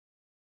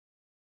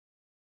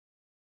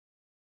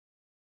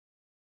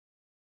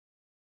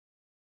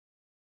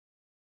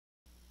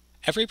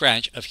Every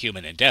branch of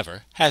human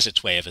endeavor has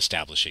its way of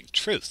establishing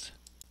truth.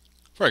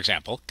 For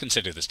example,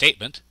 consider the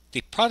statement,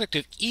 the product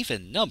of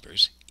even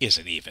numbers is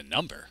an even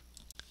number.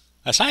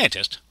 A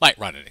scientist might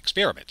run an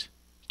experiment.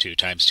 2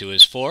 times 2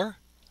 is 4,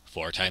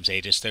 4 times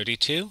 8 is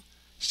 32,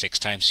 6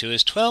 times 2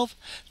 is 12.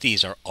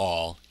 These are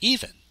all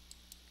even.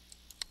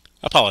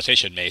 A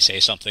politician may say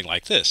something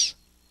like this,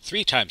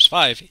 3 times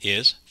 5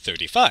 is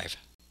 35.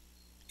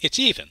 It's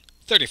even.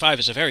 35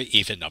 is a very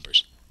even number.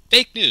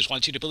 Fake news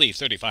wants you to believe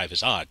 35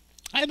 is odd.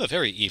 I am a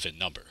very even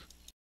number.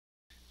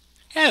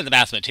 And the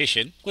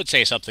mathematician would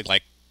say something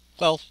like,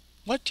 well,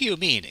 what do you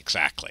mean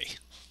exactly?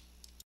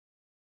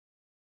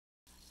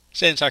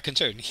 Since our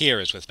concern here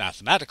is with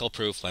mathematical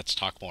proof, let's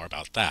talk more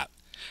about that.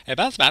 A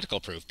mathematical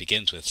proof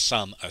begins with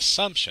some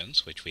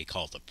assumptions, which we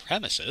call the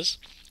premises.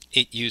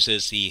 It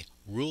uses the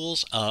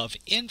rules of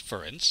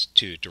inference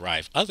to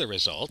derive other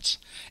results,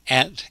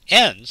 and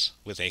ends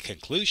with a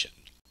conclusion.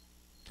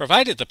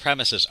 Provided the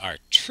premises are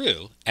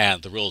true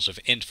and the rules of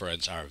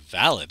inference are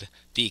valid,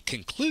 the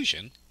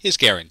conclusion is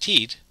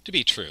guaranteed to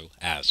be true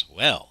as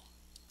well.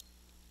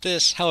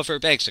 This, however,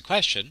 begs the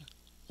question,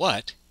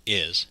 what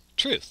is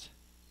truth?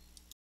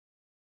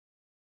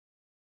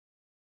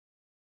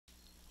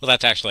 Well,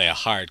 that's actually a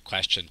hard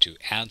question to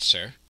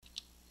answer,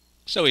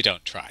 so we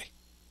don't try.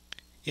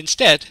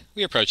 Instead,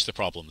 we approach the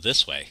problem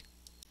this way.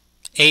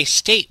 A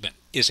statement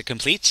is a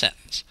complete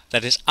sentence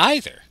that is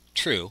either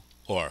true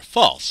or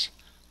false.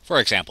 For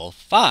example,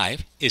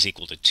 5 is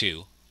equal to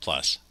 2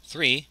 plus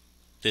 3.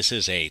 This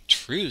is a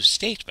true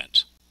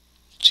statement.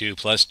 2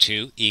 plus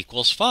 2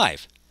 equals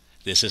 5.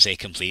 This is a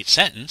complete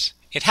sentence.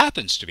 It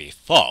happens to be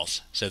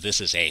false, so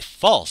this is a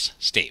false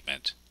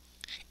statement.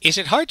 Is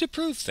it hard to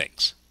prove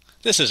things?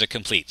 This is a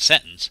complete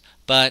sentence,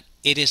 but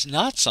it is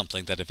not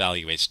something that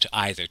evaluates to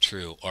either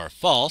true or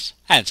false,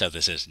 and so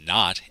this is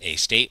not a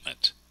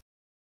statement.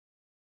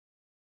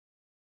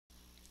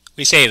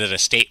 We say that a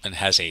statement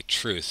has a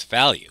truth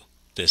value.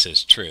 This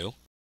is true.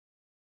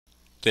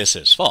 This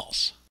is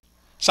false.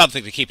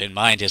 Something to keep in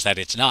mind is that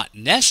it's not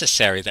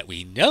necessary that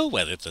we know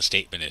whether the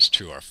statement is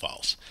true or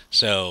false.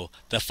 So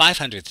the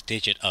 500th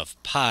digit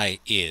of pi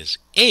is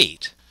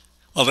 8.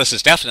 Well, this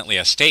is definitely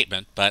a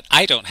statement, but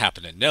I don't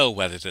happen to know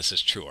whether this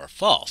is true or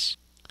false.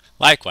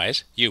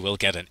 Likewise, you will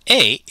get an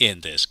A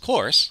in this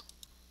course.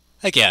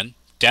 Again,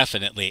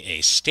 definitely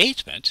a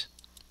statement,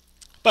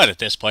 but at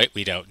this point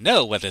we don't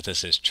know whether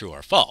this is true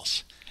or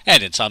false.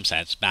 And in some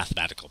sense,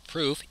 mathematical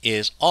proof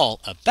is all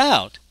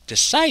about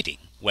deciding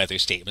whether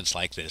statements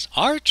like this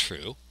are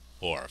true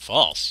or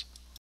false.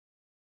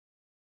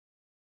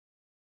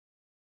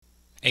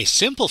 A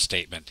simple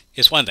statement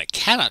is one that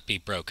cannot be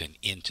broken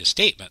into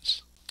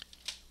statements.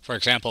 For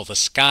example, the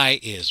sky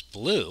is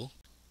blue.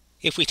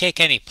 If we take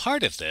any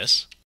part of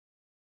this,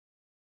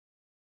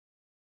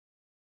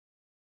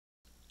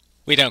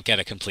 we don't get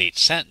a complete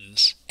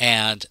sentence,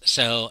 and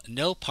so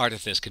no part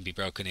of this can be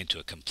broken into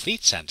a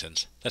complete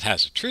sentence that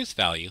has a truth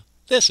value.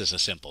 This is a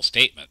simple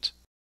statement.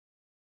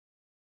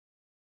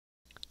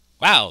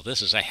 Wow,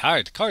 this is a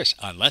hard course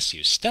unless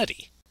you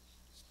study.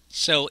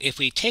 So if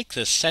we take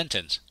this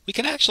sentence, we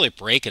can actually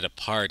break it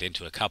apart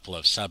into a couple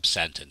of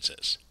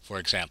sub-sentences. For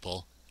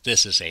example,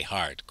 this is a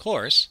hard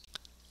course,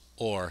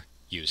 or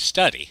you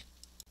study.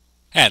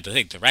 And the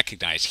thing to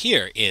recognize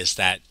here is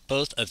that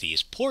both of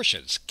these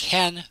portions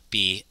can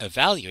be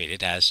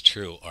evaluated as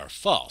true or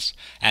false,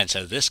 and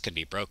so this can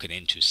be broken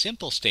into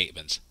simple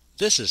statements.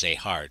 This is a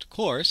hard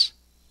course,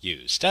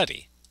 you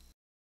study.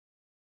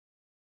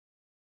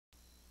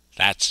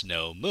 That's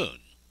no moon.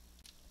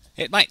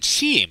 It might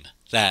seem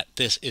that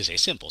this is a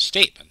simple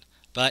statement,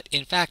 but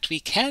in fact we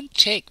can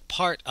take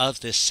part of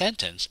this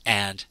sentence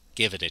and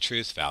give it a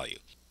truth value.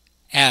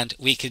 And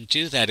we can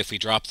do that if we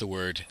drop the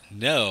word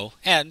no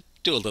and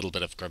do a little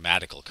bit of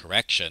grammatical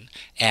correction.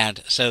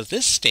 And so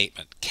this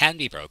statement can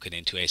be broken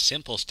into a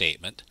simple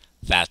statement,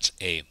 that's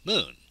a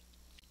moon.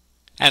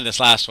 And this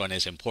last one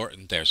is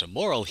important. There's a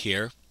moral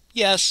here.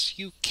 Yes,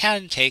 you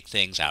can take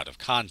things out of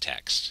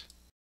context.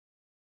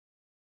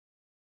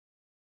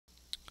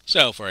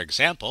 So, for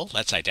example,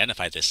 let's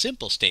identify the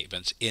simple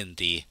statements in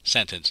the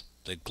sentence,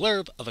 the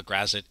glurb of a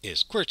grazet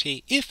is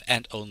QWERTY if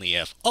and only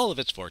if all of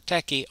its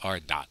vorteci are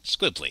not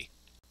squibbly.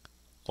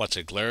 What's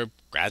a glurb,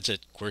 grazet,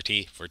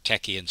 QWERTY,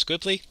 vorteci, and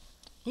squibbly?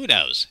 Who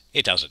knows?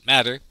 It doesn't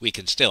matter. We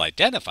can still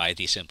identify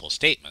the simple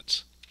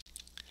statements.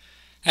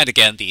 And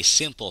again, these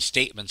simple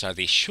statements are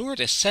the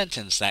shortest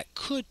sentence that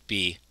could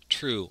be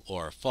true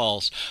or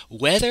false,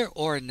 whether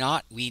or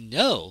not we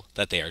know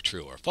that they are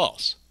true or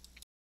false.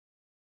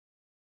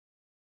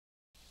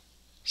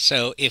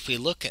 So if we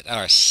look at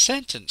our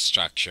sentence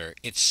structure,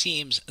 it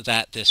seems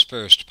that this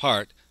first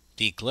part,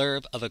 the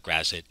glurb of a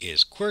grazet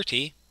is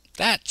QWERTY,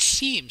 that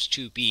seems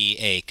to be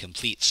a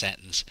complete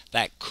sentence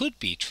that could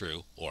be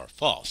true or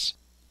false.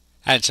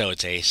 And so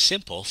it's a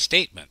simple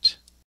statement.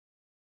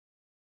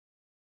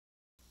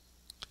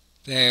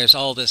 There's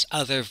all this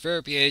other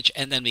verbiage,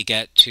 and then we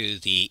get to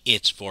the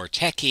its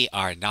vorteci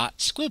are not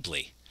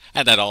squibbly.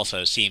 And that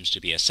also seems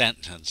to be a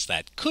sentence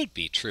that could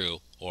be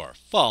true or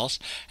false,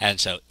 and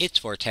so its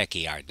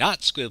vorteci are not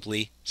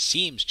squibbly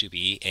seems to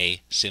be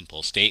a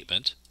simple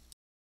statement.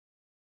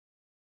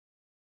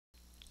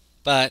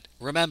 But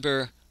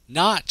remember,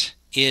 not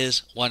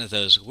is one of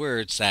those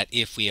words that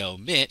if we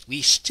omit,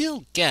 we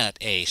still get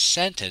a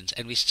sentence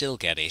and we still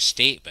get a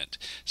statement.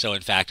 So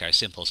in fact, our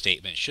simple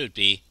statement should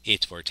be,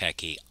 its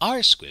vorteci are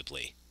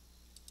squibbly.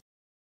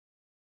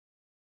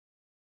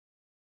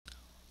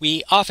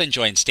 We often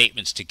join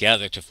statements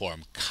together to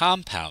form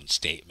compound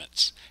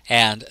statements,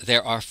 and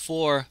there are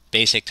 4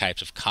 basic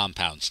types of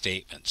compound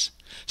statements.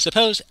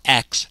 Suppose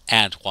x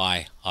and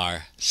y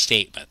are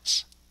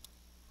statements.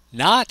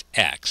 Not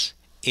x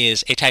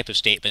is a type of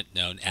statement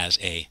known as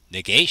a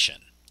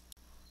negation.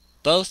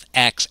 Both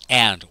x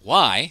and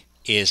y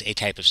is a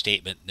type of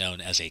statement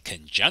known as a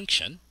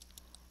conjunction.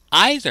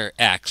 Either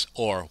x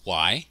or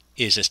y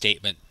is a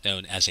statement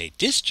known as a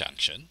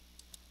disjunction.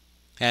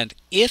 And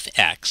if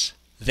x,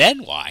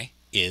 then y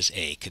is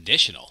a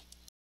conditional.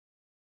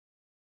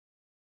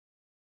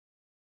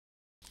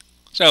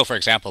 So, for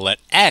example, let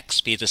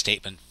x be the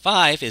statement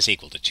 5 is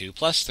equal to 2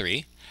 plus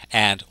 3,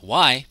 and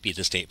y be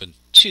the statement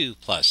 2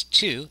 plus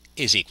 2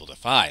 is equal to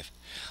 5.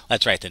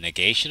 Let's write the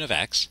negation of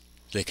x,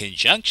 the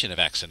conjunction of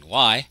x and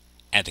y,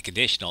 and the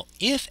conditional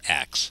if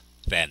x,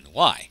 then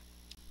y.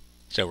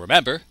 So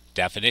remember,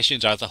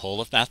 definitions are the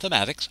whole of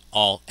mathematics,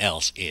 all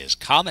else is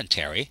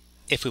commentary.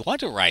 If we want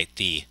to write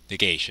the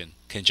negation,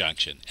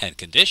 conjunction, and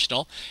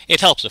conditional,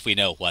 it helps if we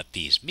know what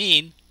these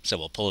mean, so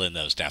we'll pull in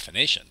those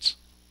definitions.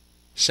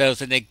 So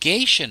the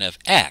negation of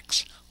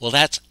x, well,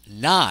 that's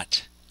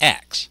not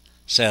x.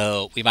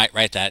 So we might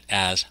write that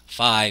as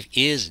 5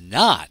 is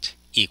not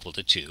equal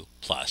to 2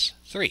 plus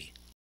 3.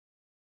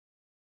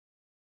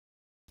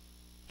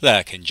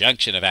 The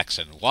conjunction of x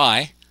and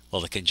y,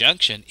 well, the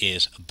conjunction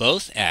is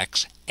both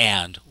x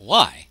and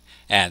y.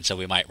 And so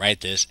we might write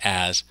this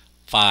as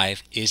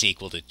 5 is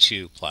equal to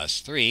 2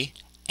 plus 3,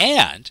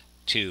 and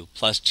 2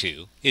 plus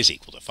 2 is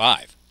equal to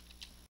 5.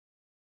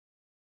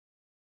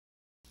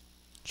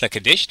 The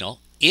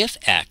conditional, if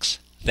x,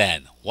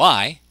 then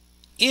y,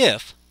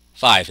 if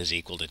 5 is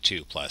equal to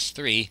 2 plus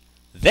 3,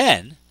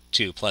 then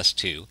 2 plus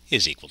 2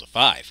 is equal to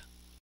 5.